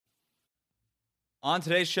On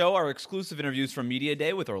today's show, our exclusive interviews from Media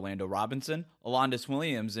Day with Orlando Robinson, Alondes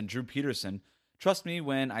Williams, and Drew Peterson. Trust me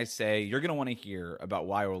when I say you're going to want to hear about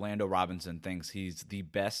why Orlando Robinson thinks he's the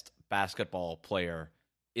best basketball player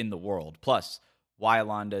in the world. Plus, why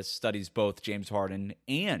Alondes studies both James Harden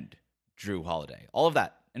and Drew Holiday. All of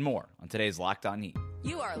that and more on today's Locked On Heat.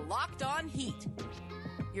 You are Locked On Heat,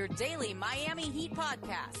 your daily Miami Heat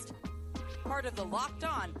podcast. Part of the Locked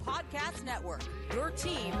On Podcast Network, your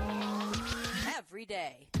team every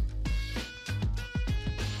day.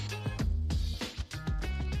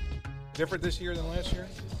 Different this year than last year?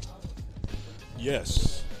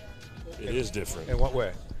 Yes, it is different. In what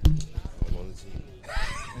way? I'm on the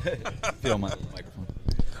team. Feel my microphone.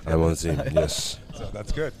 I'm on the team, yes. So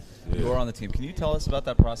that's good. You are on the team. Can you tell us about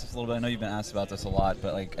that process a little bit? I know you've been asked about this a lot,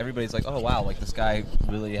 but like everybody's like, oh wow, like this guy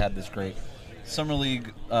really had this great summer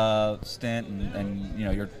league stint, and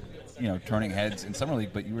you're turning heads in summer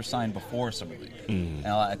league, but you were signed before summer league. And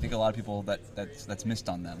I think a lot of people that's missed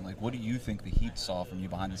on them. Like, what do you think the Heat saw from you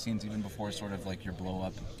behind the scenes, even before sort of like your blow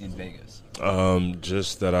up in Vegas?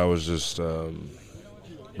 Just that I was just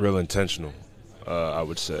real intentional, I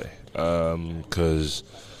would say, because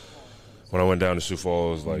when I went down to Sioux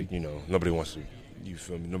Falls, like nobody wants to. You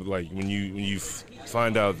feel me? Like when you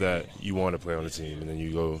find out that you want to play on the team, and then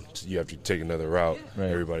you have to take another route.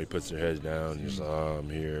 Right. Everybody puts their heads down. And just I'm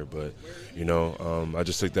here, but I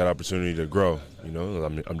just took that opportunity to grow.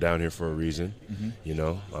 I'm down here for a reason.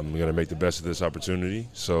 I'm gonna make the best of this opportunity.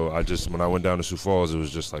 So when I went down to Sioux Falls, it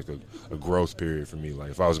was just like a growth period for me.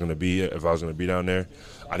 Like if I was gonna be down there,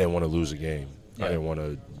 I didn't want to lose a game. Yeah. I didn't want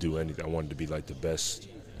to do anything. I wanted to be like the best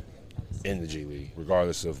in the G League,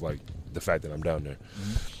 regardless of like the fact that I'm down there.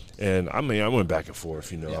 And I went back and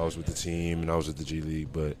forth, I was with the team and I was with the G League,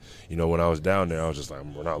 but when I was down there, I was just like,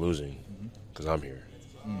 we're not losing because I'm here.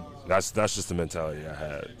 That's just the mentality I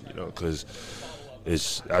had, because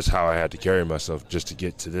that's how I had to carry myself just to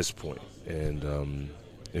get to this point. And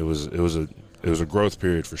it was a growth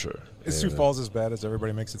period for sure. Is Sioux Falls as bad as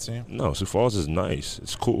everybody makes it seem? No, Sioux Falls is nice.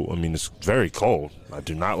 It's cool. I mean, it's very cold. I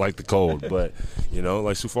do not like the cold, but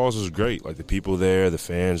like Sioux Falls is great. Like the people there, the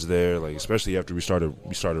fans there, like especially after we started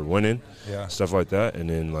winning, stuff like that. And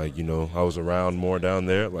then I was around more down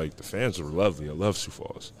there. Like the fans were lovely. I love Sioux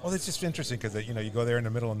Falls. Well, it's just interesting because you go there in the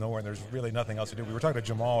middle of nowhere and there's really nothing else to do. We were talking to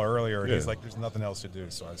Jamal earlier, and he's like, "There's nothing else to do."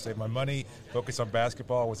 So I saved my money, focus on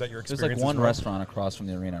basketball. Was that your experience? There's like one restaurant across from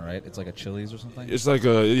the arena, right? It's like a Chili's or something. It's like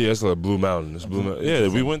it's like Blue Mountain. It's Blue Mountain. Yeah,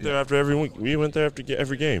 we went there after every week. We went there after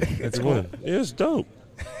every game. It's cool. Yeah, it's dope.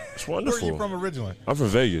 It's wonderful. Where are you from originally? I'm from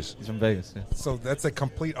Vegas. He's from Vegas, yeah. So that's a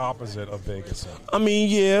complete opposite of Vegas. I mean,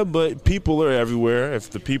 yeah, but people are everywhere.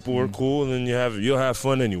 If the people are cool, then you'll have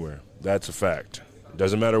fun anywhere. That's a fact. It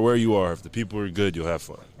doesn't matter where you are. If the people are good, you'll have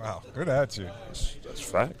fun. Wow, good attitude. That's a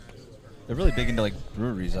fact. They're really big into like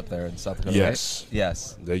breweries up there in South Dakota. Yes. Right?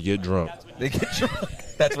 Yes. They get drunk. They get drunk.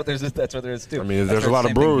 That's what there is too. I mean, there's a lot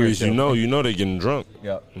of breweries. They're getting drunk.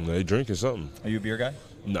 Yeah. They drinking something. Are you a beer guy?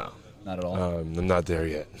 No. Not at all. I'm not there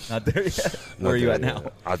yet. Not there yet. Where are you at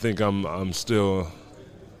now? I think I'm still.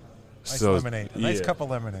 Nice lemonade. A nice cup of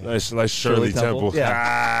lemonade. Nice Shirley Temple.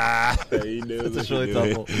 Yeah. He knew it's a Shirley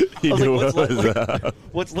Temple. He knew what was up.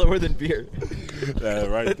 What's lower than beer?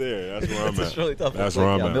 Right there. That's where I'm at. Shirley Temple. That's where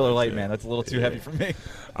I'm at. Miller Lite, man. That's a little too heavy for me.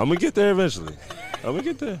 I'm going to get there eventually. I'm going to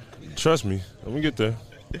get there. Trust me. I'm going to get there.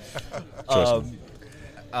 Trust me.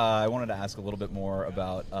 I wanted to ask a little bit more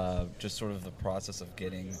about just sort of the process of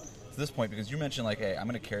getting to this point, because you mentioned like, hey, I'm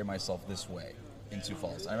going to carry myself this way in Sioux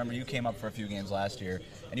Falls. I remember you came up for a few games last year,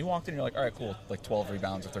 and you walked in and you're like, all right, cool, like 12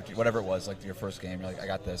 rebounds or 13, whatever it was, like your first game, you're like, I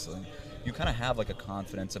got this. And you kind of have like a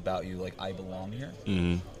confidence about you, like I belong here.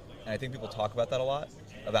 And I think people talk about that a lot,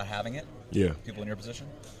 about having it. Yeah. People in your position,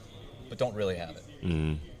 but don't really have it.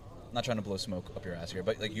 I'm not trying to blow smoke up your ass here,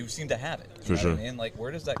 but like you seem to have it. For sure. What I mean? Like,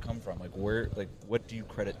 where does that come from? Like, what do you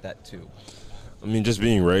credit that to? I mean, just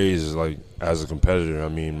being raised like as a competitor. I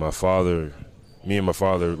mean, me and my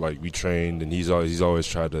father, like we trained, and he's always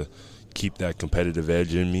tried to keep that competitive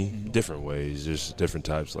edge in me. Different ways, just different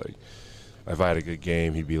types. Like if I had a good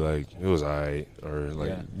game, he'd be like, "It was alright," or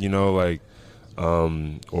like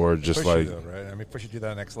or just push like, you though, right? I mean, push you to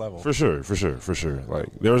that next level. For sure. Like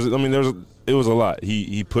it was a lot.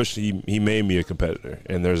 He pushed. He made me a competitor.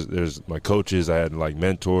 And there's my coaches. I had like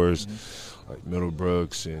mentors, like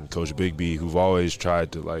Middlebrooks and Coach Bigby, who've always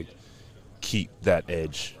tried to like keep that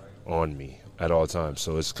edge on me at all times.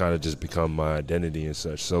 So it's kind of just become my identity and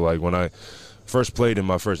such. So like when I first played in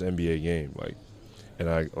my first NBA game, like, and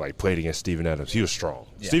I like played against Steven Adams. He was strong.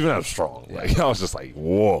 Yeah. Steven Adams strong. Yeah. Like I was just like,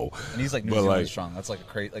 whoa. And he's like New Zealand strong. That's like a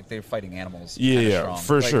crazy. Like they're fighting animals. Yeah,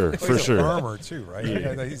 for sure, for He's sure. a farmer too, right?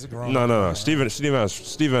 Yeah. He's a grown. No. Steven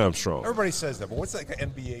Adams strong. Everybody says that, but what's like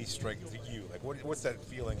an NBA strength to you? Like, what's that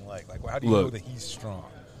feeling like? Like, how do you know that he's strong?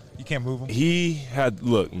 You can't move him.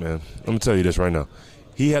 Look, man. I'm gonna tell you this right now.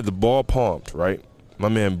 He had the ball palmed, right? My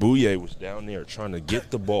man Bouye was down there trying to get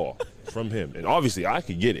the ball from him, and obviously I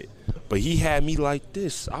could get it, but he had me like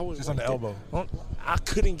this. I was just like on the elbow. I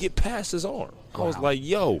couldn't get past his arm. I was like,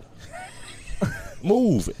 "Yo,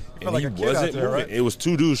 move!" And like he a kid wasn't out there, moving. right? It was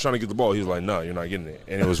two dudes trying to get the ball. He was like, "No, you're not getting it,"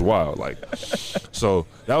 and it was wild. Like, so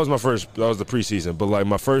that was my first. That was the preseason, but like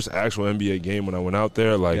my first actual NBA game when I went out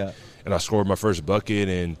there, like, and I scored my first bucket,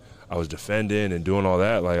 and I was defending and doing all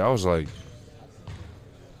that. Like, I was like,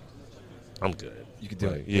 I'm good. You could do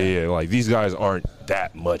like, it. Yeah. Like these guys aren't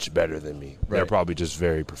that much better than me. Right. They're probably just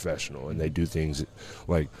very professional, and they do things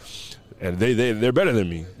like, and they're better than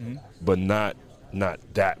me, but not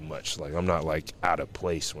that much. Like I'm not like out of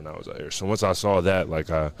place when I was out here. So once I saw that,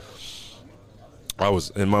 like I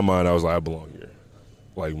was in my mind, I was like, I belong here.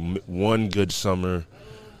 Like one good summer,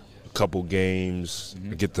 a couple games,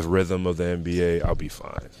 get the rhythm of the NBA, I'll be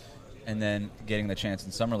fine. And then getting the chance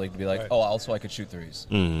in summer league to be like, oh, also I could shoot threes.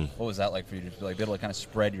 What was that like for you to be like, be able to kind of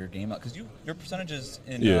spread your game out? Because your percentages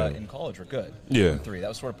in college were good. Yeah, in three. That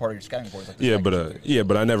was sort of part of your scouting board. Like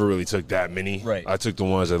but I never really took that many. Right. I took the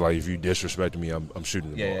ones that like if you disrespected me, I'm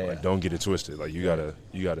shooting the ball. Like don't get it twisted. Like you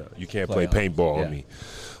can't play paintball on me.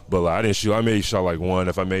 But like, I didn't shoot. I made shot like one.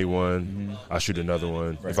 If I made one, I shoot another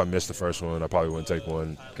one. Right. If I missed the first one, I probably wouldn't take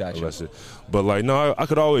one. Gotcha. But like no, I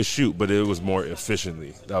could always shoot, but it was more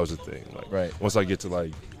efficiently. That was the thing. Like once I get to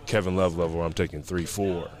like Kevin Love level, where I'm taking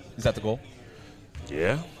 3-4. Is that the goal?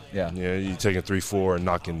 Yeah. You're taking 3-4 and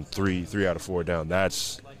knocking three out of 4 down.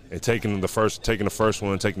 And taking the first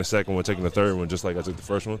one, taking the second one, taking the third one, just like I took the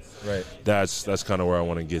first one. Right. That's kind of where I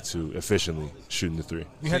want to get to efficiently shooting the three.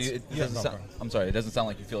 So I'm sorry. It doesn't sound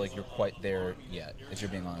like you feel like you're quite there yet. If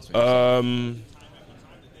you're being honest with yourself.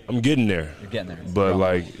 I'm getting there. You're getting there. But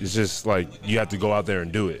like it's just like you have to go out there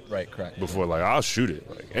and do it. Right. Correct. Before like I'll shoot it.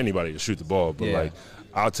 Like anybody can shoot the ball, but like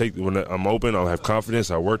I'll take when I'm open. I'll have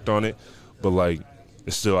confidence. I worked on it, but like.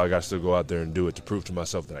 It's still, I got to still go out there and do it to prove to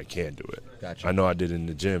myself that I can do it. Gotcha. I know I did it in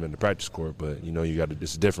the gym and the practice court, but you know,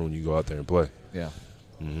 it's different when you go out there and play. Yeah.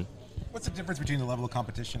 Mm-hmm. What's the difference between the level of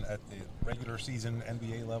competition at the regular season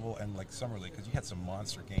NBA level and like summer league? Because you had some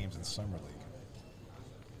monster games in summer league.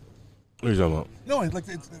 What are you talking about? No,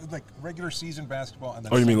 it's like regular season basketball. And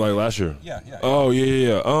then you mean like last year? Yeah. Oh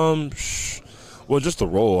yeah. Well, just the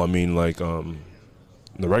role. I mean, like in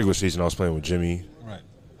the regular season, I was playing with Jimmy. Right.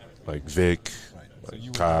 Like Vic. So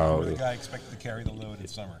you Kyle, were the guy expected to carry the load in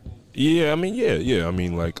summer. Yeah, I mean, yeah. I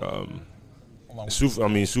mean, like,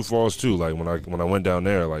 Sioux Falls too. Like when I went down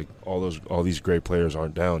there, like all these great players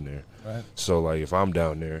aren't down there. Right. So like if I'm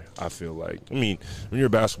down there, I feel like when you're a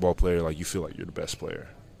basketball player, like you feel like you're the best player,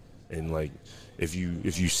 and like if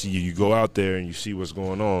you go out there and you see what's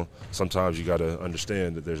going on, sometimes you got to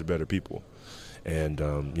understand that there's better people, and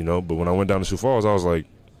But when I went down to Sioux Falls, I was like.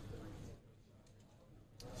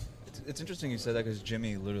 It's interesting you said that because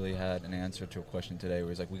Jimmy literally had an answer to a question today where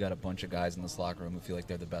he's like, we got a bunch of guys in this locker room who feel like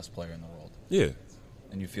they're the best player in the world. Yeah.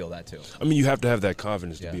 And you feel that too. I mean, you have to have that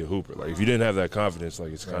confidence to be a hooper. Like if you didn't have that confidence,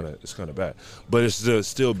 like it's kind of bad. But it's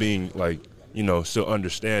still being like, still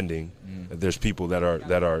understanding that there's people that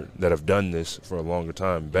have done this for a longer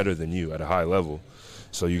time better than you at a high level.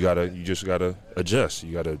 So you just gotta adjust.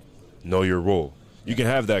 You gotta know your role. You can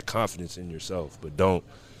have that confidence in yourself, but don't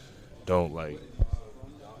like.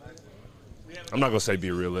 I'm not gonna say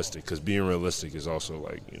be realistic because being realistic is also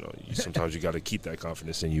like sometimes you got to keep that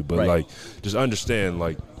confidence in you, but like just understand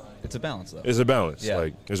like it's a balance though. It's a balance. Yeah.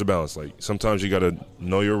 Like there's a balance. Like sometimes you got to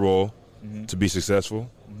know your role to be successful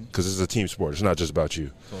because it's a team sport. It's not just about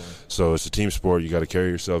you. Totally. So it's a team sport. You got to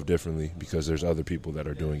carry yourself differently because there's other people that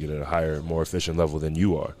are doing it at a higher, more efficient level than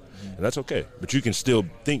you are, and that's okay. But you can still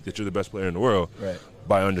think that you're the best player in the world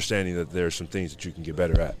by understanding that there's some things that you can get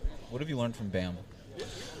better at. What have you learned from Bam?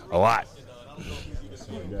 A lot.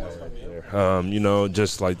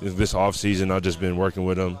 Just like this off season, I've just been working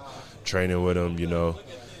with him, training with him,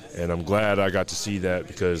 and I'm glad I got to see that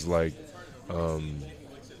because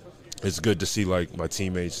it's good to see like my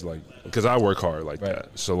teammates because I work hard like that.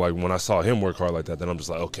 So like when I saw him work hard like that, then I'm just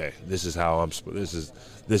like, okay, this is how this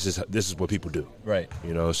is what people do, right?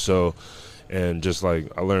 So. And just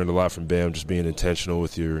like I learned a lot from Bam, just being intentional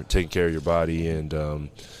with taking care of your body and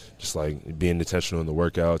just like being intentional in the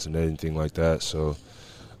workouts and anything like that. So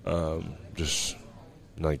just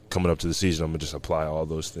like coming up to the season, I'm gonna just apply all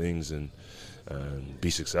those things and and be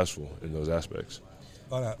successful in those aspects.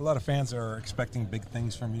 A lot of fans are expecting big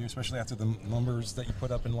things from you, especially after the numbers that you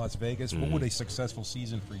put up in Las Vegas. What would a successful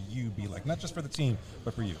season for you be like? Not just for the team,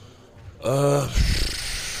 but for you.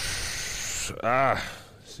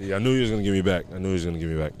 See, I knew he was going to give me back.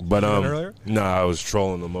 But earlier? Nah, I was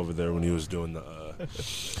trolling him over there when he was doing the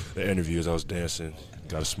interviews. I was dancing,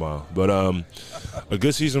 got a smile. But a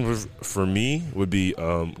good season for me would be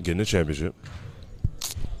getting a championship,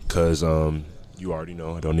 because you already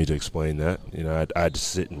know. I don't need to explain that. You know, I had to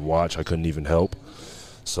sit and watch. I couldn't even help.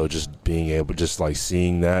 So just being able, just like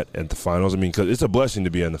seeing that at the finals. I mean, because it's a blessing to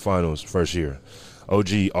be in the finals first year.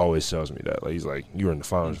 OG always tells me that. Like, he's like, you were in the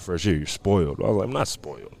finals the first year. You're spoiled. I was like, I'm not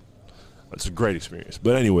spoiled. It's a great experience.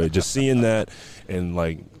 But anyway, just seeing that and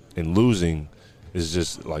losing is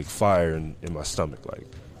just like fire in my stomach. Like,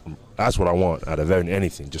 that's what I want out of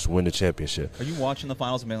anything. Just win the championship. Are you watching the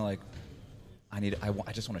finals and being like, I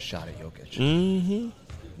just want a shot at Jokic? Mm-hmm.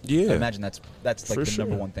 Yeah. I imagine that's like For the sure.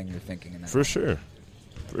 number one thing you're thinking in that. For sure.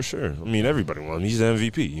 I mean, everybody wants him. He's the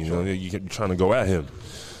MVP. You know, you're trying to go at him.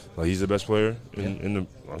 Like, he's the best player in the.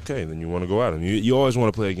 Okay, then you want to go at him. You always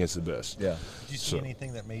want to play against the best. Yeah. Did you see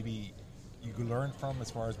anything that maybe you could learn from as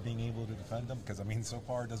far as being able to defend them? Because, I mean, so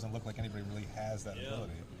far it doesn't look like anybody really has that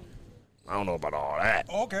ability. I don't know about all that.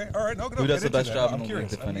 Oh, okay, all right. No, Who does the best job I'm in the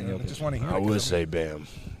curious. league defending I Jokic? just want to hear I it, would 'cause say Bam.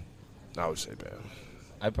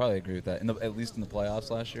 I'd probably agree with that. At least in the playoffs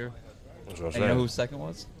last year. That's what I'm And saying. you know who second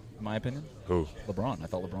was, in my opinion? Who? LeBron. I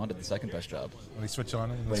thought LeBron did the second best job. when he switched on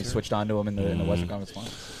him. When he switched onto him in the Western Conference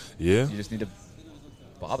Finals. Yeah. You just need to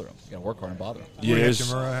bother him. You got to work hard and bother him. Yeah, Rui it's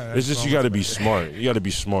Hachimura just has you got to be smart. You got to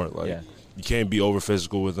be smart. Like, Yeah. you can't be over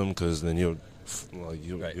physical with him, because then he'll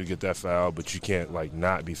Right. get that foul. But you can't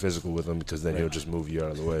not be physical with him, because then he'll just move you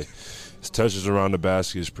out of the way. His touches around the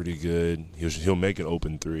basket is pretty good. He'll make an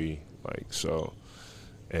open three,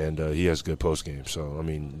 and he has good post game. So I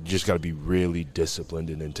mean, you just got to be really disciplined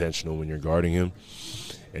and intentional when you're guarding him,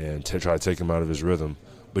 and try to take him out of his rhythm.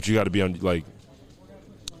 But you got to be on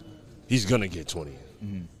he's gonna get 20.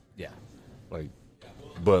 Mm-hmm. Yeah.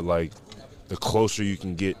 But the closer you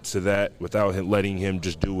can get to that without letting him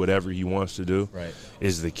just do whatever he wants to do, Right.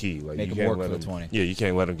 is the key. Make you him can't work let for him, the 20. Yeah, you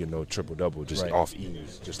can't let him get no triple-double just Right. off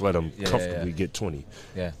ease. Just let him comfortably get 20.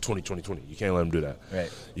 Yeah. 20, 20, 20. You can't let him do that.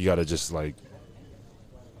 Right. You got to just,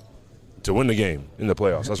 to win the game in the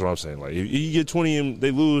playoffs, that's what I'm saying. If you get 20 and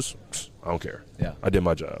they lose, I don't care. Yeah. I did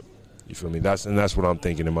my job. You feel me? That's what I'm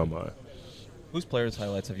thinking in my mind. Whose players'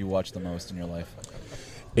 highlights have you watched the most in your life?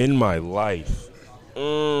 In my life,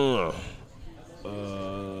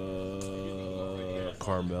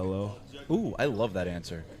 Carmelo. Ooh, I love that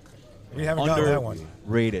answer. We haven't gotten that one.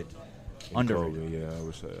 Underrated. Underrated. Kobe, yeah, I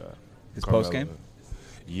would say that. His Carmelo. post game?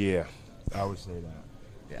 Yeah, I would say that.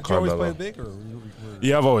 Yeah. Did you always Carmelo. play big, or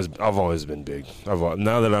Yeah, I've always been big.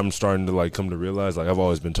 Now that I'm starting to come to realize, I've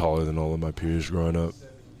always been taller than all of my peers growing up.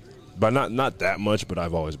 But not that much, but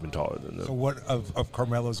I've always been taller than them. So what of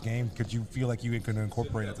Carmelo's game could you feel like you could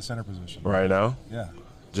incorporate at the center position? Right now, Yeah.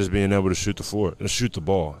 just being able to shoot the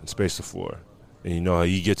ball and space the floor. And you know how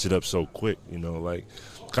he gets it up so quick, kind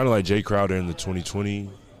of like Jay Crowder in the 2020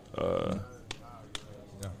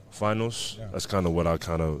 finals. Yeah. That's kind of what I'm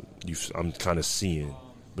kind of seeing.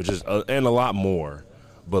 But just and a lot more.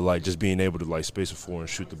 But just being able to space the floor and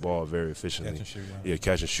shoot the ball very efficiently. Catch and shoot, Yeah,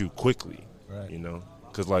 catch and shoot quickly. Right.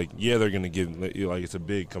 Because they're gonna give it's a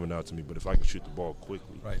big coming out to me, but if I can shoot the ball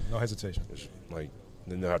quickly, Right. No hesitation. it's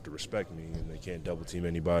then they'll have to respect me, and they can't double team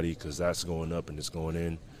anybody because that's going up and it's going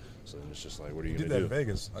in. So then it's just what are you You gonna did that do? in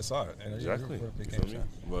Vegas. I saw it. And Exactly. you were a big You game feel me?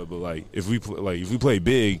 shot. But if we play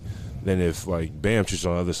big, then if Bam shoots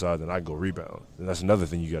on the other side, then I go rebound. And that's another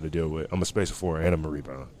thing you got to deal with. I'm a spacer forward and I'm a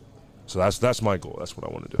rebound. So that's my goal. That's what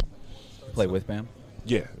I want to do. Play with Bam?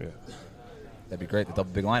 Yeah. That'd be great. The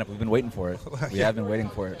double big lineup. We've been waiting for it. We have been waiting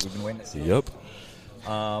for it. We've been waiting to see it. Yep.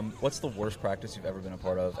 What's the worst practice you've ever been a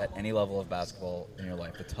part of at any level of basketball in your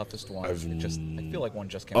life? The toughest one? I feel like one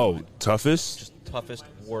just came to mind. Toughest? Just toughest,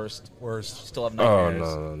 worst. Worst. Still have Oh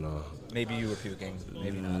nightmares. no. Maybe you were puking.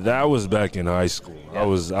 Maybe not. That was back in high school. Yeah. I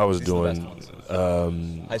was These are the doing.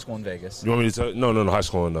 best High school in Vegas. You want me to tell? No. High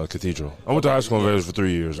school in Cathedral. I went to high school in Vegas for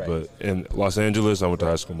 3 years, Right. but in Los Angeles, I went to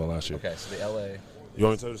high school my last year. Okay, so the LA. You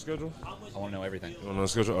want me to tell you the schedule? I want to know everything. You want to know the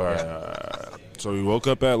schedule? All right. So we woke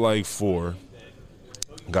up at 4.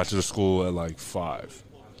 Got to the school at 5.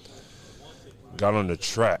 Got on the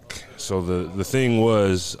track. So the thing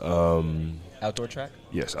was, Outdoor track?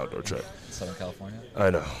 yes, outdoor track. Southern California? I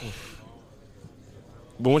know.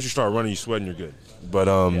 But once you start running, you sweat and you're good. But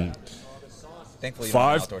Thankfully, you don't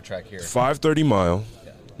have an outdoor track here. 5:30 mile.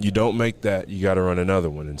 Yeah. You don't make that, you got to run another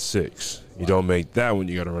one in 6. You don't make that one,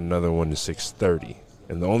 you got to run another one in 6:30.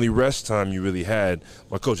 And the only rest time you really had,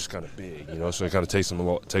 my coach is kind of big, so it kind of takes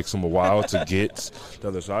him a while to get the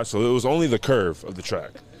other side. So it was only the curve of the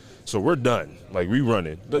track. So we're done. Like, we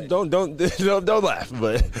running. Don't laugh.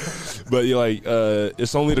 But you're like,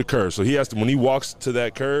 it's only the curve. So he has to, when he walks to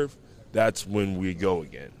that curve, that's when we go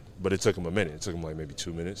again. But it took him a minute. It took him like maybe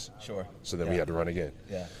 2 minutes. Sure. So then we had to run again.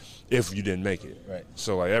 Yeah. If you didn't make it. Right.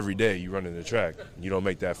 So like every day you run in the track, you don't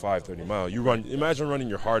make that 5:30 mile. Imagine running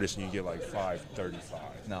your hardest and you get like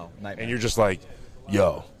 5:35. No, nightmare. And you're just like,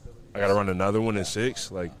 yo, I got to run another one in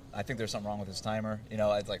 6? Like, I think there's something wrong with his timer.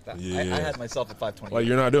 It's like that. Yeah. I had myself at 5:20. like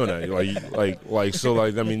you're not doing that.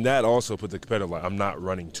 That also put the competitive, like, I'm not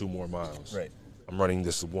running 2 more miles. Right. I'm running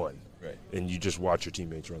this one. Right. And you just watch your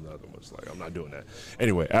teammates run the other ones. Like, I'm not doing that.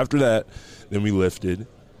 Anyway, after that, then we lifted.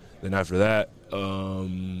 Then after that,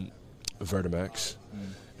 Vertimax.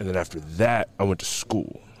 And then after that, I went to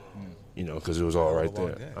school, because it was all right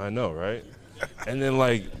there. I know, right? And then,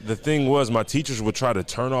 like, the thing was, my teachers would try to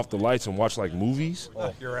turn off the lights and watch, like, movies.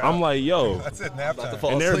 You're out. I'm like, yo. That's it, nap time.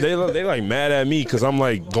 And they like, mad at me because I'm,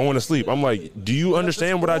 like, going to sleep. I'm like, do you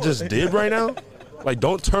understand what I just did right now? Like,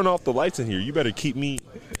 don't turn off the lights in here. You better keep me,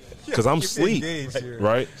 because I'm asleep,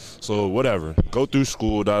 right? So, whatever. Go through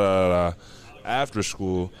school, After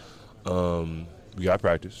school, we got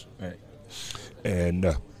practice. Right. And,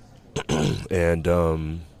 but then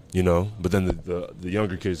the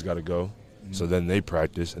younger kids got to go. So then they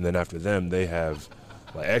practice, and then after them, they have,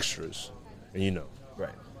 like, extras. And Right.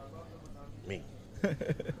 me.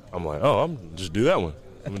 I'm like, I'm just do that one.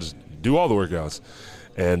 I'm going to just do all the workouts.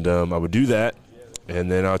 And I would do that,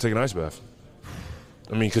 and then I would take an ice bath.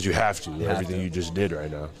 I mean, because you have to, everything you just did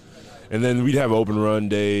right now. And then we'd have open run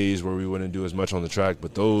days where we wouldn't do as much on the track,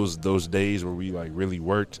 but those days where we, like, really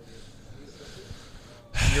worked.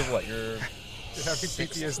 You're what? You're having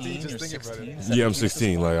PTSD just thinking about it. Yeah, I'm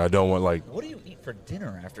 16. Like, I don't want, like. What do you eat for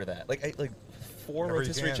dinner after that? Like 4 Whatever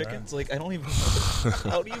rotisserie you can, chickens? Like, I don't even know.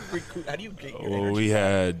 How do you get your energy? We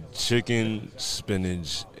had chicken,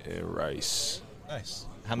 spinach, and rice. Nice.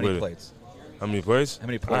 How many plates? How many plates? How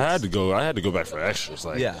many plates? I had to go back for extras.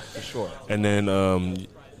 Like. Yeah, for sure. And then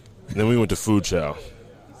we went to Food Chow.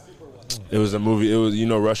 It was a movie. It was,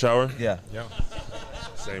 Rush Hour? Yeah.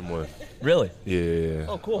 Same one. Really? Yeah.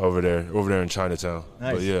 Oh, cool. Over there in Chinatown.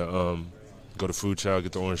 Nice. But yeah, go to Food Chow,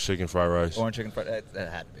 get the orange chicken, fried rice. Orange chicken fried.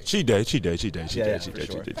 That had to be. Cheat day.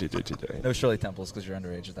 No Shirley Temples because you're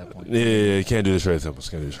underage at that point. Yeah, you can't do the Shirley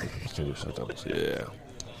Temples. Yeah.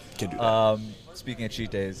 Can't do that. Speaking of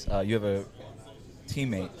cheat days, you have a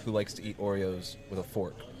teammate who likes to eat Oreos with a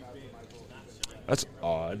fork. That's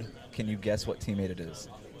odd. Can you guess what teammate it is?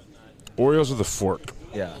 Oreos with a fork.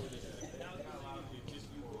 Yeah.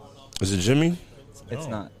 Is it Jimmy? It's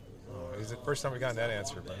not. It's the first time we got that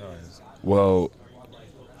answer, but no. Well,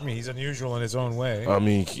 I mean, he's unusual in his own way. I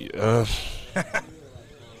mean, nope.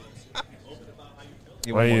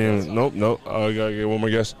 I gotta get one more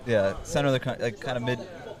guess. Yeah, center of the country, like kind of mid.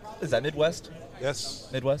 Is that Midwest? Yes.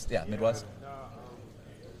 Midwest? Yeah, Midwest.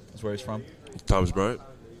 That's where he's from. Thomas Bryant?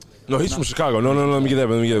 No, he's from Chicago. No, let me get that.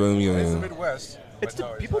 It's the Midwest.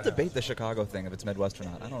 People debate the Chicago thing, if it's Midwest or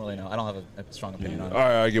not. I don't really know. I don't have a strong opinion on it. All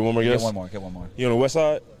right, I get one more guess. Get one more. You on the west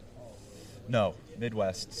side? No,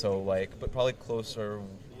 Midwest. So, but probably closer.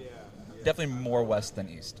 Definitely more west than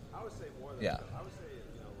east. Yeah.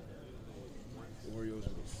 Oreos with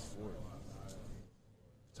a fork.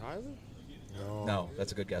 Tyler? No,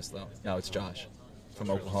 that's a good guess, though. No, it's Josh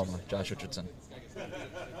from Oklahoma. Josh Richardson.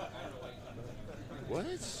 What?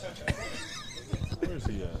 Where's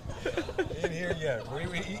he at? In here yet.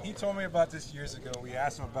 He told me about this years ago. We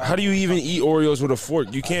asked him about. How do you even eat Oreos with a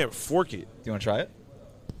fork? You can't fork it. Do you want to try it?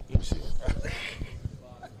 Let me see.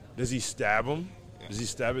 Does he stab them? Does he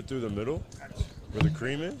stab it through the middle where the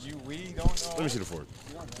cream is? We don't know. Let me see the fork.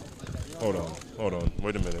 Hold on.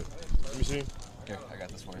 Wait a minute. Let me see. Okay, I got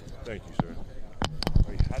this for you. Thank you, sir.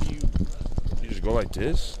 Wait, how do you just go like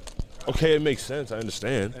this? Okay, it makes sense. I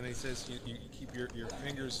understand. And he says you keep your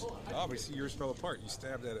fingers. Obviously, yours fell apart. You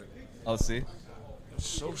stabbed at it. Oh, see? It's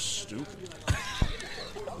so stupid.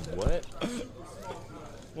 What?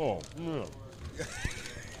 Oh, no.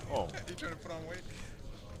 Oh. You trying to put on weight?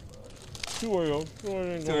 2 Oreos. 2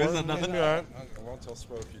 Oreos. So is that nothing? Yeah. I won't tell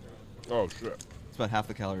Spo if you do. Oh, shit. It's about half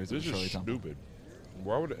the calories This of Shirley is Temple. stupid.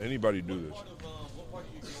 Why would anybody do this? You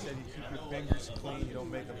said you keep your fingers clean. You don't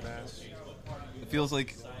make a mess. It feels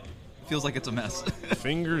like it's a mess.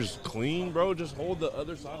 Fingers clean, bro? Just hold the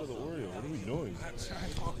other side of the Oreo. What are we doing?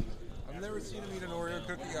 I'm I've never seen him eat an Oreo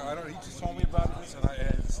cookie. I don't. He just told me about this, and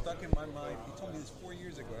it's stuck in my mind. He told me this 4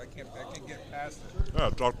 years ago. I can't get past it.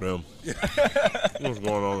 Yeah, talk to him. What's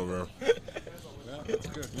going on over there? Yeah, that's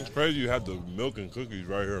good. It's crazy you have the milk and cookies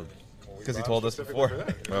right here. Because he told us before.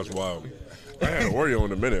 That's wild. I had an Oreo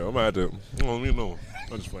in a minute. I'm going to have to, you know.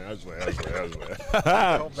 I'm just playing.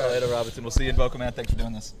 Later, Robinson. We'll see you in Boca, man. Thanks for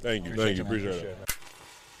doing this. Thank you. Appreciate it.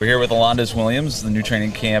 We're here with Alondes Williams, the new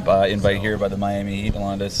training camp invite here by the Miami Heat.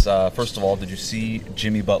 Alondes, first of all, did you see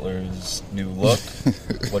Jimmy Butler's new look?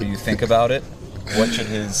 What do you think about it? What should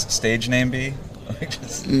his stage name be?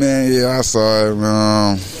 Man, yeah, I saw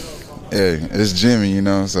it. Hey, it's Jimmy,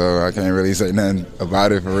 so I can't really say nothing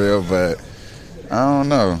about it for real, but I don't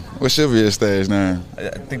know. What should be his stage name? I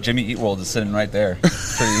think Jimmy Eat World is sitting right there.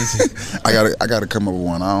 Pretty easy. I gotta come up with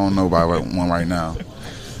one. I don't know about one right now.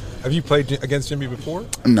 Have you played against Jimmy before?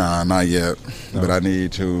 Nah, not yet. No. But I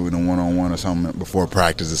need to in a one-on-one or something before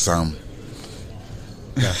practice or something.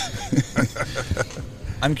 Yeah.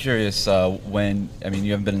 I'm curious, you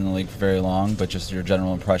haven't been in the league for very long, but just your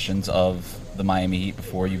general impressions of the Miami Heat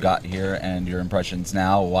before you got here and your impressions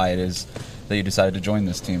now, why it is that you decided to join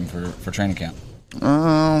this team for training camp.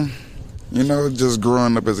 Just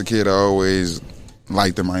growing up as a kid, I always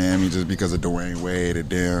liked the Miami just because of Dwayne Wade, and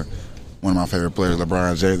then one of my favorite players,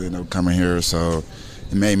 LeBron James, ended up coming here, so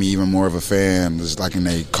it made me even more of a fan, just like in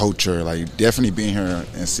a culture, like definitely being here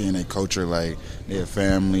and seeing a culture like their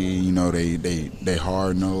family, they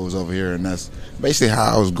hard nose over here, and that's basically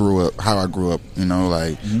how I grew up,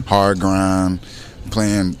 hard grind,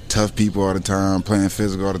 playing tough people all the time, playing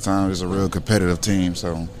physical all the time. It's a real competitive team,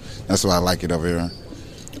 so that's why I like it over here.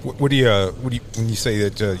 What do you when you say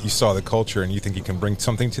that you saw the culture and you think you can bring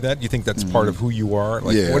something to that? You think that's part of who you are?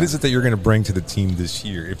 Yeah. What is it that you're going to bring to the team this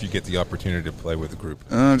year if you get the opportunity to play with the group?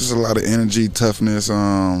 Just a lot of energy, toughness,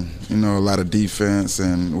 a lot of defense,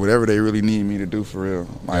 and whatever they really need me to do for real.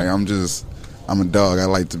 Like I'm a dog. I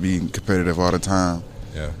like to be competitive all the time.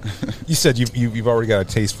 Yeah. You said you've already got a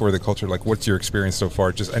taste for the culture. Like, what's your experience so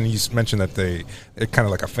far? And you mentioned that they're kind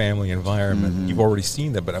of like a family environment. Mm-hmm. You've already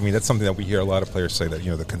seen that, but I mean that's something that we hear a lot of players say that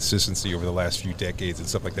the consistency over the last few decades and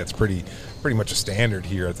stuff like that's pretty much a standard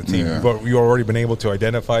here at the team. Yeah. You've already been able to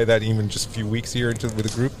identify that even just a few weeks here with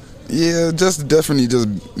the group. Yeah, definitely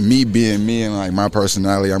me being me and like my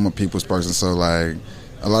personality. I'm a people's person, so like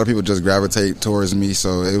a lot of people just gravitate towards me.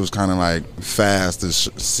 So it was kind of like fast to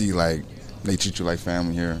see like. They treat you like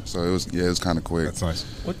family here, so it was kind of quick. That's nice.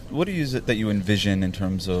 What is it that you envision in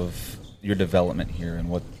terms of your development here and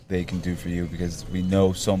what they can do for you? Because we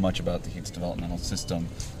know so much about the Heat's developmental system.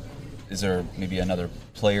 Is there maybe another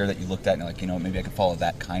player that you looked at and you're like, maybe I could follow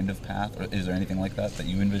that kind of path? Or is there anything like that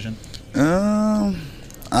you envision? I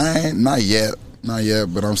ain't not yet,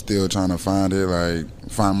 but I'm still trying to find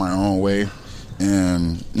my own way,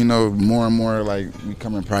 and more and more like we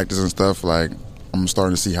come in practice and stuff like. I'm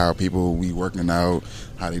starting to see how people be working out,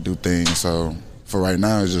 how they do things. So for right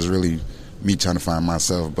now, it's just really me trying to find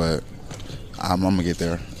myself, but I'm gonna get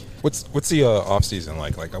there. What's the off season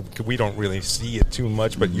like? Like we don't really see it too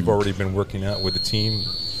much, but you've already been working out with the team.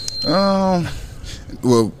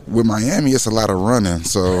 Well, with Miami, it's a lot of running,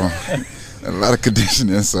 so a lot of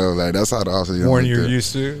conditioning. So like that's how the off season. More than you're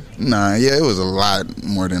used to? Nah, yeah, it was a lot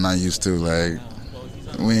more than I used to. Like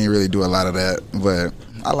we ain't really do a lot of that, but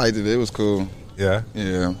I liked it. It was cool. Yeah.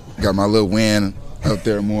 Got my little win up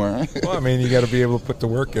there more. Well, I mean, you got to be able to put the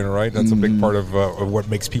work in, right? That's a big part of what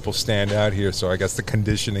makes people stand out here. So I guess the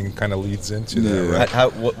conditioning kind of leads into that,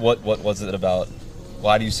 right? What was it about?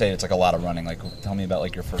 Why do you say it's like a lot of running? Like, tell me about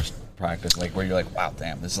like your first practice, like where you're like, wow,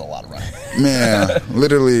 damn, this is a lot of running. Man,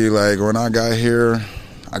 literally, like when I got here,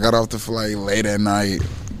 I got off the flight late at night.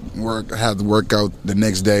 I had to work out the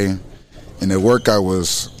next day, and the workout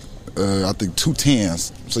was, I think, 2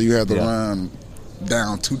 10s. So you had to run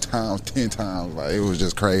down 2 times, 10 times. Like, it was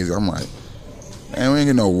just crazy. I'm like, man, we ain't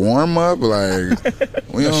get no warm up. Like,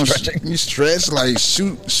 we don't you stretch, like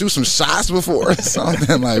shoot some shots before or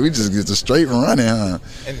something. Like, we just get the straight running, huh?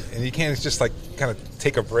 And you can't just like kind of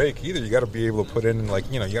take a break either. You got to be able to put in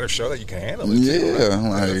like you got to show that you can handle it. Yeah, too,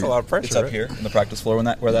 right? That's a lot of pressure. It's up here in the practice floor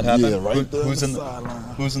where that happened. Yeah, right there. Who's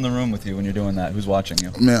in the room with you when you're doing that? Who's watching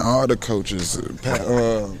you? Man, all the coaches.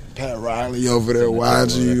 Pat Riley over there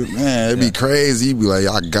watching you. Man, it'd be crazy. He'd be like,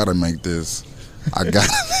 I gotta make this. Like,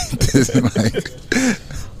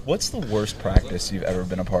 what's the worst practice you've ever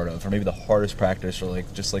been a part of, or maybe the hardest practice, or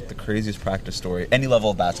like just like the craziest practice story? Any level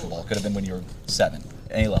of basketball. Could have been when you were 7.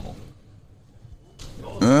 Any level.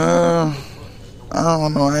 I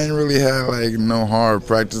don't know. I ain't really had like no hard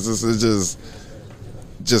practices. It's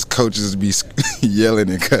just coaches be yelling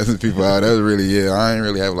and cussing people out. That's really I ain't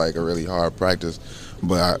really have like a really hard practice,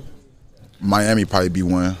 but Miami probably be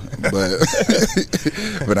one, but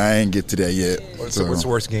but I ain't get to that yet. What's the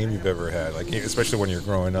worst game you've ever had? Like, especially when you're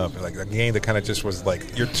growing up, like a game that kind of just was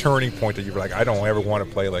like your turning point that you were like, I don't ever want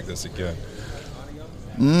to play like this again.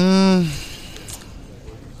 I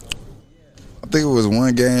think it was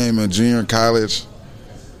one game in junior college.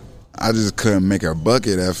 I just couldn't make a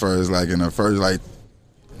bucket at first. Like in the first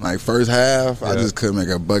first half, I just couldn't make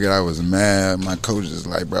a bucket. I was mad. My coach was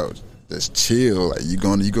like, bro, just chill. Like you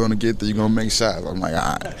gonna get there, you gonna make shots. I'm like,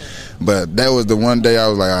 all right. But that was the one day I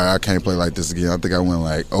was like, all right, I can't play like this again. I think I went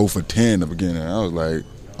like 0 for 10 in the beginning. I was like,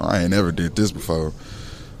 I ain't never did this before.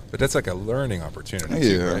 But that's like a learning opportunity.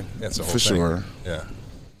 Yeah, too, right? That's the whole for thing. sure. Yeah.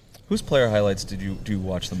 Whose player highlights do you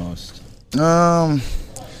watch the most?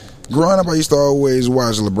 Growing up, I used to always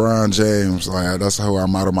watch LeBron James. Like that's how I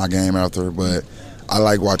model my game after. But I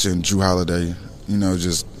like watching Drew Holiday. You know,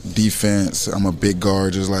 just defense. I'm a big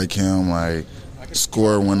guard, just like him. Like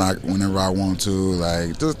score whenever I want to.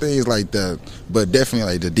 Like just things like that. But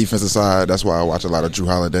definitely like the defensive side. That's why I watch a lot of Drew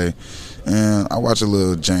Holiday, and I watch a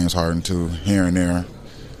little James Harden too, here and there.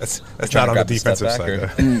 That's not on the defensive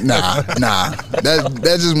side. Nah.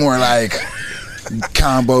 That's just more like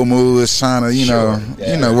combo moves, trying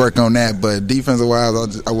to work on that. But defensive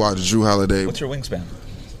wise, I watch Drew Holiday. What's your wingspan?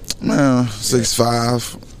 Man,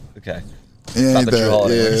 6'5". Okay. It ain't that.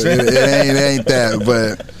 It ain't that.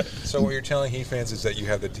 But so what you're telling Heat fans is that you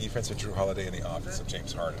have the defense of Drew Holiday and the offense of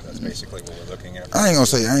James Harden. That's basically what we're looking at. I ain't gonna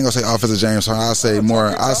say offense of James Harden. I say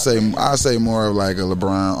more of like a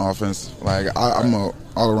LeBron offense. Like I'm a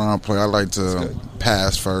all around player. I like to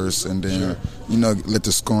pass first and then let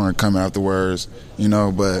the scoring come afterwards.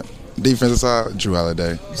 But defensive side, Drew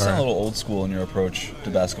Holiday. You sound a little old school in your approach to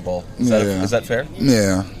basketball. Is that fair?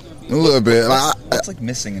 Yeah, a little bit. What's like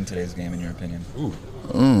missing in today's game, in your opinion?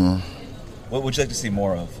 What would you like to see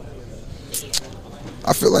more of?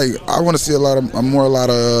 I feel like I want to see a lot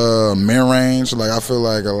of mid-range. Like I feel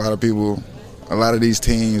like a lot of these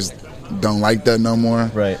teams don't like that no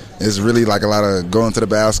more. Right. It's really like a lot of going to the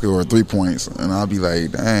basket or 3 points, and I'll be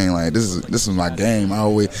like, dang, like this is my game. I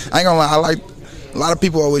ain't gonna lie, a lot of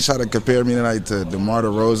people always try to compare me to DeMar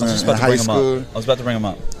DeRozan in high school. I was about to bring him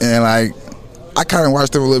up. And like I kind of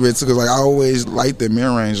watched them a little bit too, because like I always liked the mid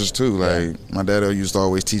ranges too. Like my dad used to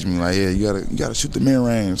always teach me, like, yeah, you gotta shoot the mid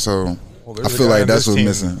range. So I feel like that's what's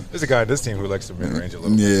missing. There's a guy on this team who likes the mid range a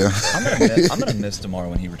little bit. Yeah, I'm gonna miss DeMar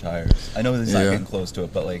when he retires. I know he's not getting close to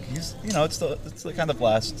it, but like he's, it's the kind of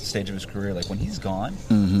last stage of his career. Like when he's gone,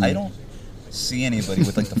 I don't see anybody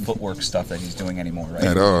with like the footwork stuff that he's doing anymore. Right?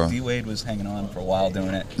 At all. D Wade was hanging on for a while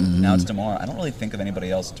doing it. Now it's DeMar. I don't really think of anybody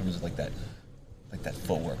else in terms of like that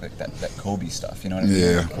footwork, like that Kobe stuff. You know what I mean?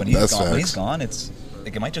 Yeah, When he's gone, it's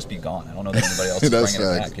like it might just be gone. I don't know that anybody else is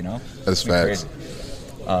bringing it back. That's facts.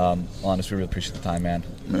 Alondes, we really appreciate the time, man.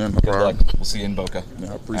 No Good problem. luck. We'll see you in Boca.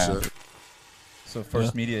 Yeah, I appreciate it. So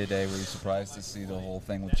first media day, were you surprised to see the whole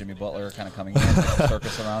thing with Jimmy Butler kind of coming in, like the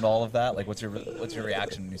circus around all of that? Like, what's your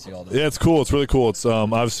reaction when you see all this? Yeah, it's cool. It's really cool. It's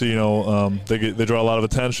obviously they draw a lot of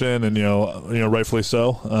attention, and rightfully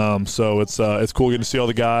so. So it's cool getting to see all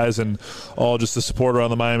the guys and all just the support around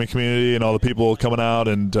the Miami community and all the people coming out,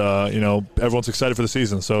 and everyone's excited for the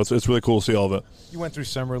season. So it's really cool to see all of it. You went through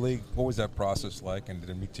summer league. What was that process like, and did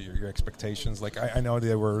it meet to your expectations? Like I know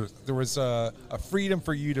there was a freedom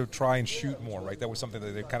for you to try and shoot more, right? That was something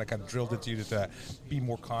that they kind of drilled into you to be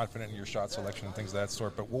more confident in your shot selection and things of that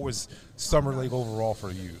sort. But what was summer league overall for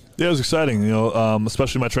you? Yeah, it was exciting.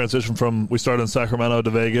 Especially my transition from we started in Sacramento to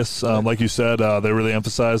Vegas. Like you said, they really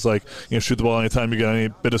emphasized shoot the ball anytime you get any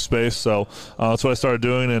bit of space. So that's what I started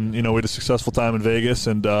doing, and we had a successful time in Vegas,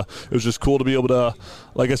 and it was just cool to be able to,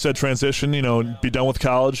 like I said, transition. Be done with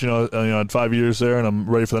college. I had 5 years there, and I'm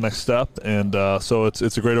ready for the next step. And so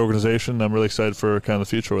it's a great organization. I'm really excited for kind of the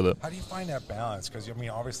future with it. How do you find that balance? Because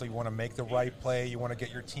obviously you want to make the right play, you want to get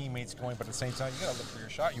your teammates going, but at the same time you got to look for your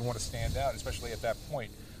shot. You want to stand out, especially at that point.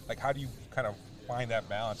 Like, how do you kind of find that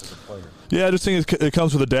balance as a player? Yeah, I just think it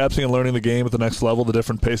comes with adapting and learning the game at the next level, the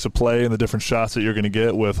different pace of play and the different shots that you're going to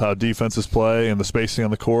get with how defenses play and the spacing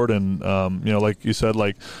on the court, and like you said,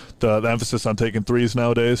 like the emphasis on taking threes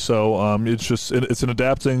nowadays. So it's an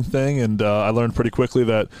adapting thing, and I learned pretty quickly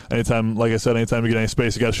that anytime you get any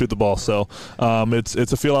space, you got to shoot the ball. So it's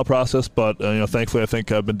a feel out process, but thankfully I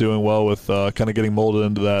think I've been doing well with kind of getting molded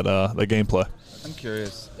into that gameplay. I'm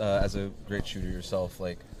curious, as a great shooter yourself,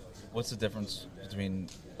 what's the difference between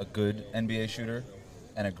a good NBA shooter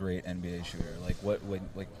and a great NBA shooter? What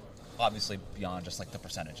obviously beyond just the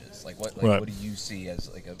percentages. What do you see as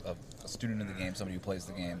a student of the game, somebody who plays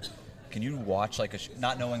the game? can you watch like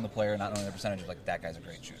not knowing the player, not knowing the percentage, like that guy's a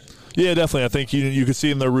great shooter? Yeah, definitely. I think you can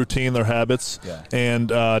see in their routine, their habits, and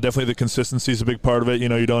definitely the consistency is a big part of it.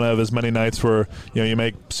 You don't have as many nights where you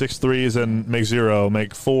make 6 threes and make 0,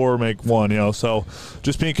 make 4, make 1. So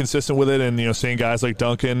just being consistent with it, and seeing guys like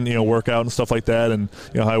Duncan, work out and stuff like that, and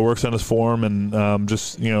how he works on his form and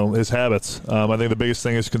just his habits. I think the biggest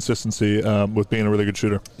thing is consistency with being a really good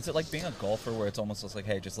shooter. Is it like being a golfer where it's almost just like,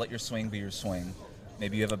 hey, just let your swing be your swing?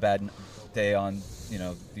 Maybe you have a bad day on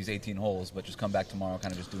these 18 holes, but just come back tomorrow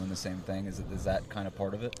kind of just doing the same thing. Is that kind of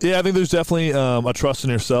part of it? Yeah, I think there's definitely a trust in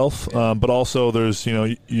yourself, but also there's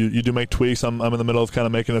you do make tweaks. I'm in the middle of kind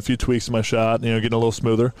of making a few tweaks in my shot, getting a little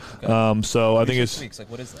smoother. Okay. So I think it's tweaks. Like,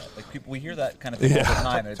 what is that? Like, we hear that kind of thing all the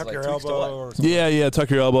time. And it's tuck like your tweaks elbow to or what? something. Yeah, tuck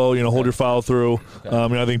your elbow. Hold your follow through.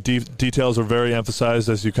 Okay. I think details are very emphasized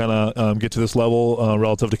as you kind of get to this level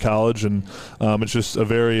relative to college, and it's just a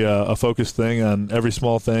very a focused thing on every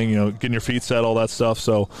small thing. Getting your feet set, all that stuff.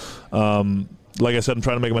 So. Like I said, I'm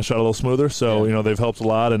trying to make my shot a little smoother. So they've helped a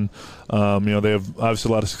lot, and they have obviously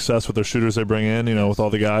a lot of success with their shooters they bring in. With all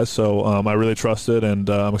the guys. So I really trust it, and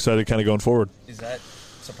I'm excited, kind of going forward. Is that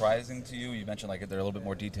surprising to you? You mentioned like they're a little bit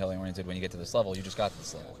more detailing oriented when you get to this level. You just got to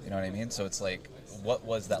this level. You know what I mean? So it's like, what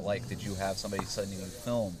was that like? Did you have somebody sending you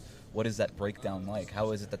film? What is that breakdown like?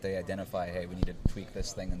 How is it that they identify, hey, we need to tweak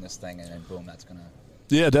this thing and then boom, that's gonna.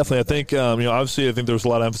 Yeah, definitely. I think, obviously I think there was a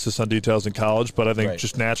lot of emphasis on details in college, but I think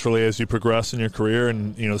just naturally as you progress in your career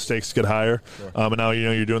and, the stakes get higher, and now,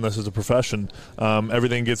 you're doing this as a profession,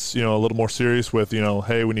 everything gets, a little more serious with,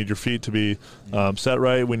 hey, we need your feet to be set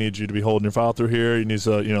right. We need you to be holding your follow through here. You need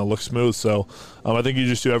to, look smooth. So I think you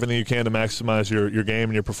just do everything you can to maximize your game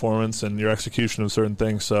and your performance and your execution of certain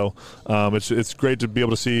things. So it's great to be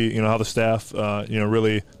able to see, how the staff,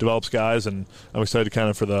 really develops guys, and I'm excited kind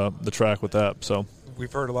of for the track with that. So.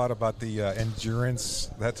 We've heard a lot about the endurance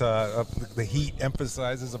that the Heat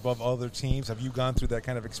emphasizes above other teams. Have you gone through that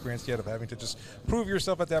kind of experience yet of having to just prove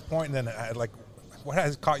yourself at that point? And then, what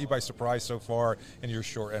has caught you by surprise so far in your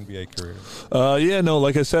short NBA career?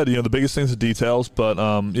 Like I said, the biggest thing's the details, but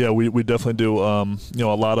we definitely do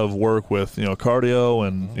a lot of work with cardio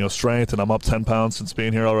and strength, and I'm up 10 pounds since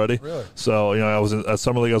being here already. Really? So I was at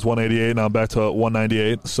Summer League, I was 188, now I'm back to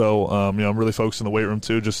 198. So I'm really focused in the weight room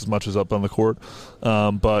too, just as much as up on the court.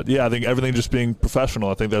 But I think everything just being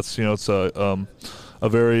professional. I think that's it's a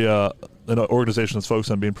very an organization that's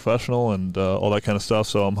focused on being professional and all that kind of stuff.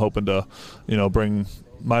 So I'm hoping to, bring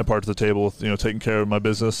my part to the table with, taking care of my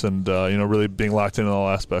business and, really being locked in all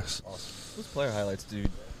aspects. Awesome. Whose player highlights do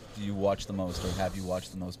you watch the most, or have you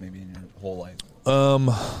watched the most maybe in your whole life?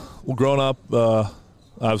 Well, growing up,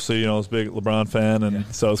 obviously, I was a big LeBron fan, and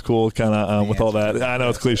so it's cool kind of with all that. I know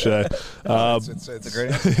it's cliche. It's a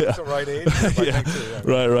great answer. It's the right age.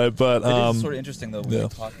 Right. But it is sort of interesting, though.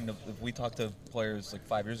 If we talked to players like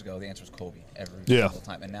 5 years ago, the answer was Kobe every single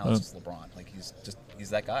time. And now it's just LeBron. Like, he's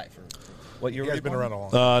that guy for what year? You guys been around a long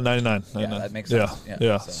time. 99. Yeah, that makes sense.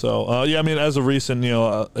 Yeah. So, as of recent,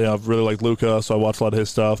 I've really liked Luka, so I watch a lot of his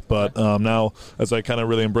stuff. But now, as I kind of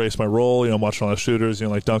really embrace my role, I'm watching all the shooters,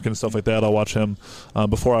 like Duncan and stuff like that. I'll watch him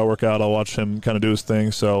before I work out. I'll watch him kind of do his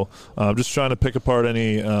thing. So, just trying to pick apart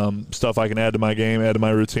any stuff I can add to my game, add to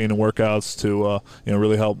my routine and workouts to,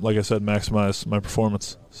 really help, like I said, maximize my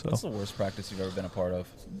performance. So. What's the worst practice you've ever been a part of?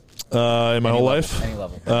 In my whole life? Any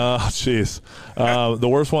level. Jeez. The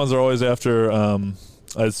worst ones are always after,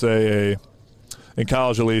 I'd say, in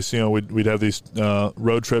college at least, we'd have these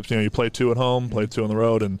road trips. You play 2 at home, play 2 on the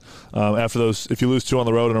road, and after those, if you lose 2 on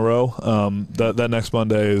the road in a row, that next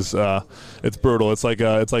Monday is it's brutal. It's like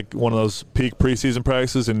one of those peak preseason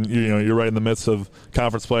practices, and you're right in the midst of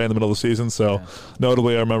conference play in the middle of the season. So,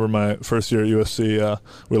 notably, I remember my first year at USC,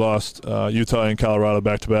 we lost Utah and Colorado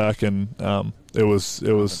back to back, and it was.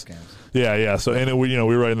 Yeah. So, and we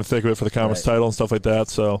were right in the thick of it for the conference title and stuff like that.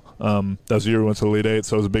 So, that was the year we went to the Elite Eight.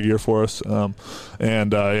 So it was a big year for us.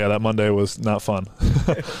 That Monday was not fun.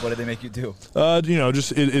 What did they make you do?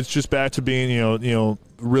 It's just back to being,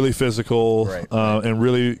 really physical, and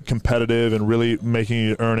really competitive, and really making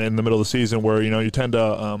you earn it in the middle of the season, where you tend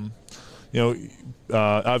to,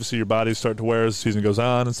 obviously your body's starting to wear as the season goes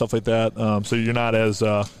on and stuff like that. So you're not as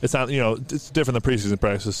it's not it's different than preseason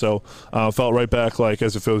practices. So felt right back like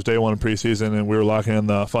as if it was day one in preseason, and we were locking in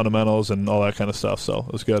the fundamentals and all that kind of stuff. So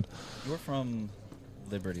it was good. You're from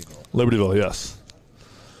Libertyville. Libertyville, yes.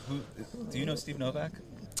 Do you know Steve Novak?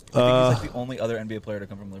 I think he's like the only other NBA player to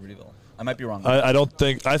come from Libertyville. I might be wrong. I don't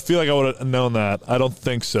think. I feel like I would have known that. I don't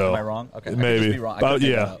think so. Am I wrong? Okay, maybe. I could just be wrong.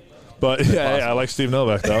 Yeah. But I like Steve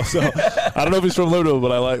Novak though. So I don't know if he's from Libertyville,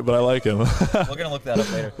 but I like him. We're gonna look that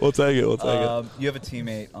up later. We'll take it. You have a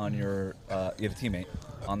teammate on your. You have a teammate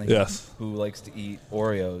on the Yes. Heat who likes to eat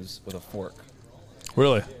Oreos with a fork.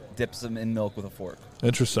 Really? Dips them in milk with a fork.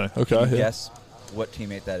 Interesting. Okay. Can you Yeah. guess what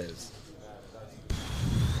teammate that is?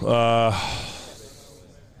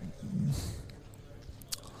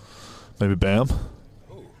 Maybe Bam.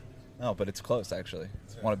 No, but it's close, actually.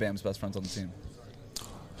 It's one of Bam's best friends on the team.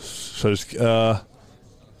 Should I just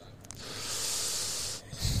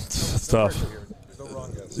it's tough.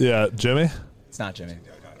 Yeah, Jimmy? It's not Jimmy.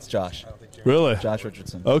 It's Josh. Really? Josh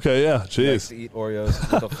Richardson. Okay, yeah. He likes Jeez. to eat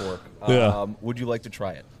Oreos with a fork. Yeah. Would you like to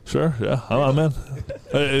try it? Sure, yeah. I'm in.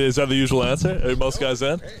 Is that the usual answer? Are most guys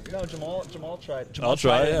in? No, Jamal tried it. I'll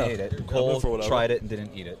try it, and yeah. ate it. I'm in Cole for whatever. tried it and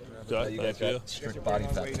didn't eat it. Okay, You guys thank you. got strict body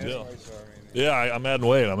fat. Yeah. Yeah, I'm adding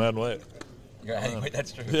weight. You're adding weight,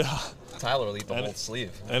 that's true. Yeah. Tyler will eat the whole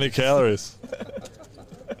sleeve. Any calories?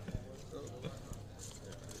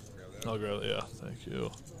 I'll grab it. Yeah, thank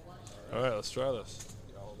you. All right, let's try this.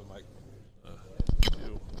 Thank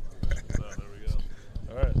you. There we go.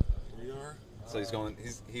 All right. So he's going.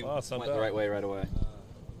 He Oh, went it's not the bad. right way right away.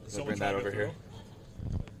 So bring that trying to over go here.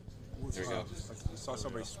 There we go. You saw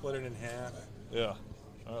somebody split it in half. Yeah.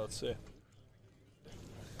 All right, let's see.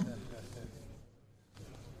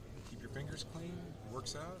 Keep your fingers clean.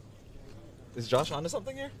 Works out. Is Josh onto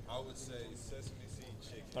something here? I would say sesame seed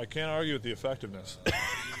chicken. I can't argue with the effectiveness.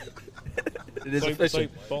 It is It's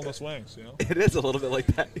efficient. like boneless wings, you know? It is a little bit like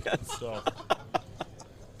that. Yes. So,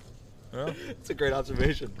 yeah, It's a great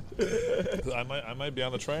observation. I might be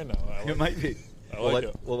on the train now. It might be. I like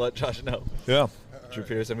it. We'll let Josh know. Yeah. Drew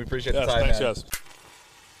Peterson, we appreciate Yes, the time, thanks, man. yes.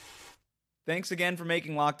 Thanks again for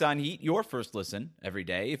making Locked On Heat your first listen every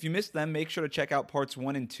day. If you missed them, make sure to check out parts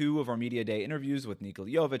 1 and 2 of our Media Day interviews with Nikola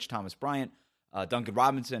Jovic, Thomas Bryant, Duncan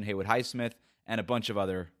Robinson, Haywood Highsmith, and a bunch of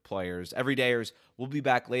other players. Everydayers, we'll be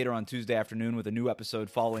back later on Tuesday afternoon with a new episode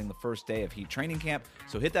following the first day of Heat training camp.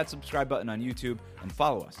 So hit that subscribe button on YouTube and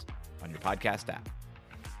follow us on your podcast app.